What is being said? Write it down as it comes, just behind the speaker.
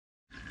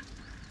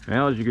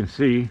Well, as you can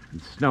see,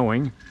 it's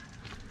snowing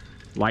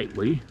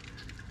lightly.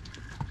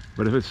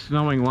 But if it's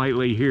snowing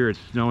lightly here, it's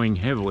snowing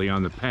heavily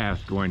on the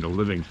path going to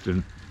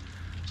Livingston.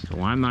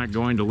 So I'm not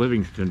going to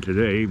Livingston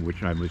today,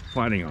 which I was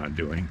planning on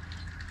doing.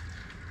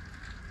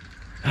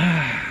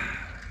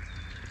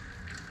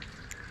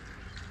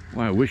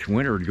 Well, I wish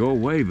winter would go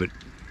away, but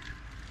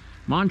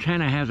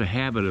Montana has a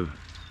habit of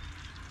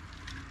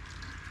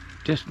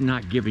just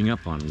not giving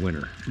up on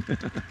winter.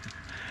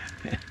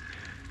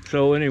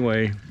 So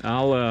anyway,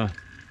 I'll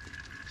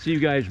see you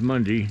guys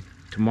Monday.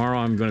 Tomorrow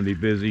I'm going to be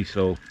busy,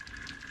 so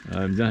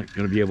I'm not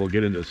going to be able to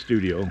get into the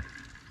studio.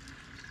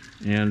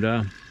 And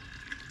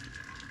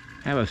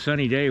have a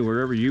sunny day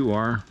wherever you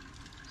are.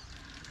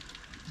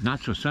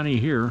 Not so sunny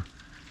here.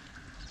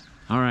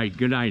 All right,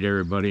 good night,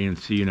 everybody, and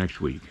see you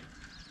next week.